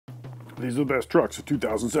These are the best trucks of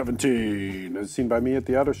 2017. As seen by me at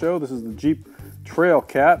the auto show, this is the Jeep Trail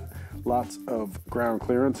Cat. Lots of ground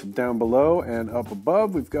clearance down below, and up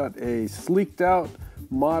above we've got a sleeked out,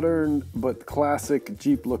 modern but classic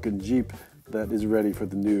Jeep looking Jeep that is ready for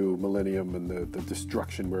the new millennium and the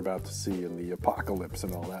destruction we're about to see and the apocalypse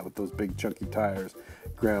and all that, with those big chunky tires,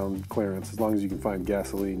 ground clearance. As long as you can find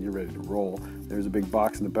gasoline, you're ready to roll. There's a big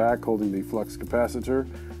box in the back holding the flux capacitor,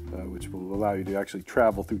 which will allow you to actually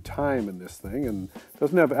travel through time in this thing, and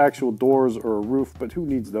doesn't have actual doors or a roof, but who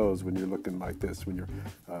needs those when you're looking like this, when you're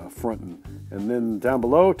fronting. And then down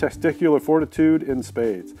below, testicular fortitude in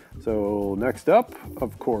spades. So next up,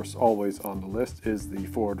 of course, always on the list, is the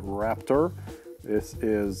Ford Raptor. This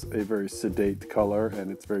is a very sedate color,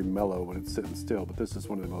 and it's very mellow when it's sitting still, but this is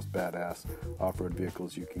one of the most badass off-road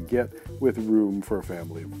vehicles you can get with room for a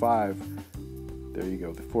family of 5. There you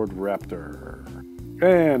go, the Ford Raptor.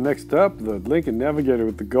 And next up, the Lincoln Navigator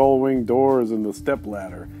with the gull-wing doors and the step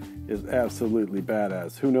ladder is absolutely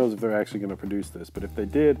badass. Who knows if they're actually going to produce this, but if they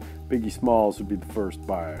did, Biggie Smalls would be the first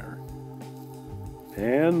buyer.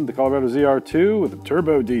 And the Colorado ZR2 with a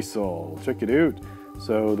turbo diesel. Check it out.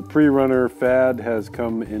 So the pre-runner fad has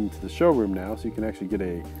come into the showroom now, so you can actually get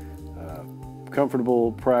a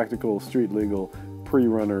comfortable, practical, street-legal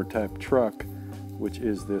pre-runner type truck, which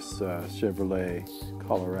is this Chevrolet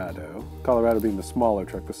Colorado. Colorado being the smaller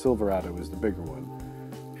truck, the Silverado is the bigger one.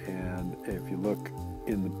 And if you look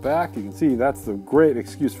in the back, you can see that's the great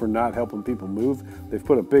excuse for not helping people move. They've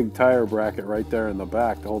put a big tire bracket right there in the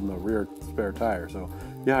back to hold in the rear spare tire. So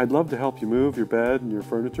yeah, I'd love to help you move your bed and your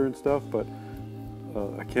furniture and stuff, but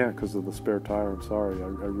I can't because of the spare tire. I'm sorry. I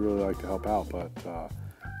really like to help out, but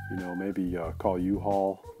you know, maybe call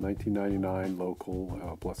U-Haul, $19.99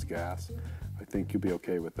 local plus gas. I think you'll be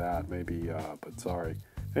okay with that, maybe, but sorry.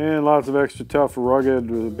 And lots of extra tough,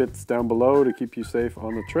 rugged bits down below to keep you safe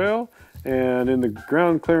on the trail. And in the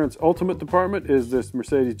ground clearance ultimate department is this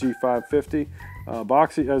Mercedes G550.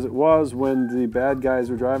 Boxy as it was when the bad guys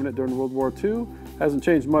were driving it during World War II. Hasn't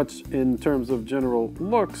changed much in terms of general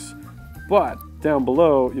looks, but down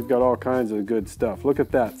below you've got all kinds of good stuff. Look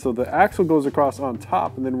at that. So the axle goes across on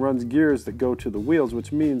top and then runs gears that go to the wheels,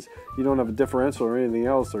 which means you don't have a differential or anything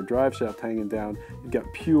else or drive shaft hanging down. You've got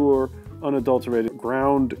pure, unadulterated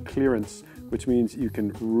ground clearance, which means you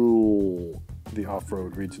can rule the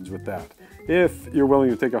off-road regions with that. If you're willing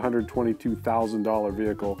to take a $122,000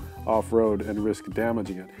 vehicle off-road and risk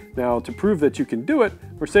damaging it. Now, to prove that you can do it,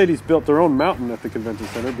 Mercedes built their own mountain at the convention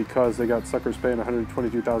center because they got suckers paying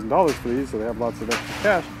 $122,000 for these, so they have lots of extra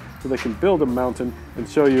cash, so they can build a mountain and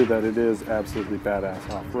show you that it is absolutely badass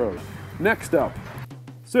off-road. Next up,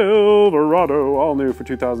 Silverado, all new for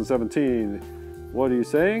 2017. What are you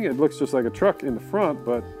saying? It looks just like a truck in the front,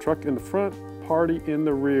 but truck in the front, party in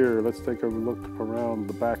the rear. Let's take a look around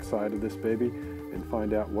the back side of this baby and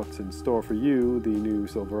find out what's in store for you, the new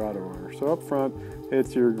Silverado owner. So up front,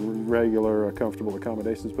 it's your regular comfortable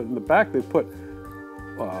accommodations, but in the back they put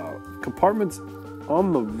compartments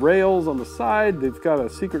on the rails on the side. They've got a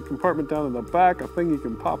secret compartment down in the back, a thing you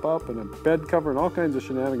can pop up, and a bed cover, and all kinds of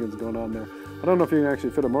shenanigans going on there. I don't know if you can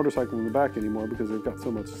actually fit a motorcycle in the back anymore because they've got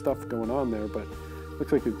so much stuff going on there, but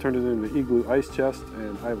looks like they've turned it into an igloo ice chest,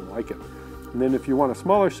 and I like it. And then if you want a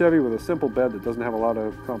smaller Chevy with a simple bed that doesn't have a lot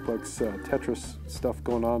of complex Tetris stuff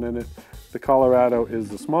going on in it, the Colorado is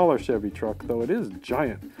the smaller Chevy truck, though it is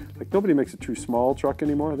giant. Like, nobody makes a true small truck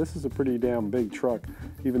anymore. This is a pretty damn big truck,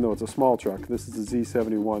 even though it's a small truck. This is the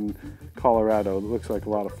Z71 Colorado. It looks like a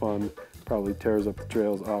lot of fun. Probably tears up the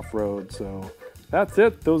trails off-road. So that's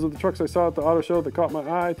it. Those are the trucks I saw at the auto show that caught my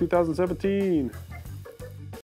eye 2017.